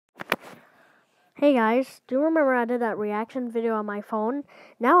Hey guys, do you remember I did that reaction video on my phone?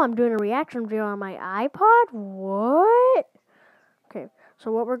 Now I'm doing a reaction video on my iPod? What? Okay,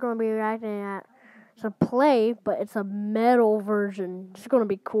 so what we're going to be reacting at is a play, but it's a metal version. It's going to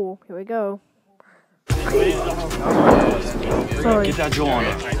be cool. Here we go. Sorry. Get that jaw on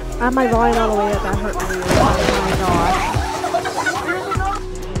it. I have my volume all the way up. That hurt my ears. Oh my gosh.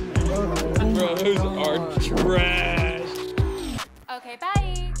 Bro, those are trash. Okay, bye.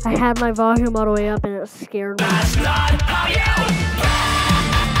 I had my volume all the way up and it scared me. Wow.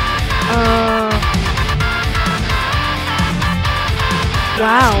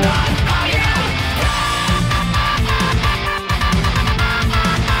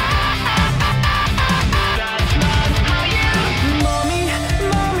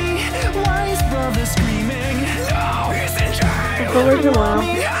 For some reason, wow.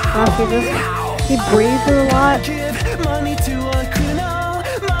 He breathes a lot.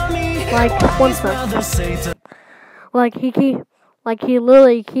 Like one second. Like he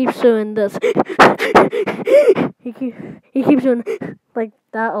literally keeps doing this. he keeps doing like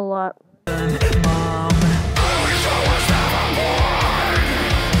that a lot.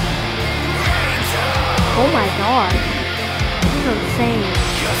 Oh my god. This is insane.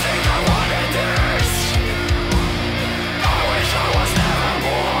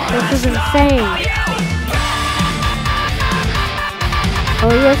 This is insane. Oh,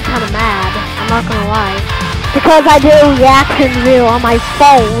 he is kind of mad. I'm not gonna lie. Because I did a reaction video on my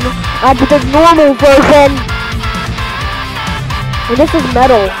phone. I did the normal version. And this is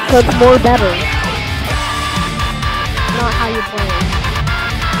metal, so it's more better. Not how you play it.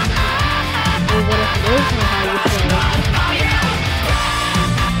 Or what if it is not how you play it?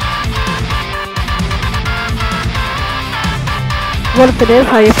 What if it is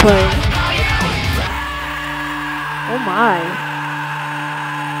how you play it? Oh my.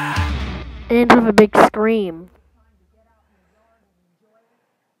 It ends with a big scream.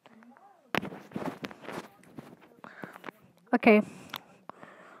 Okay.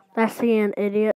 That's the end, idiot.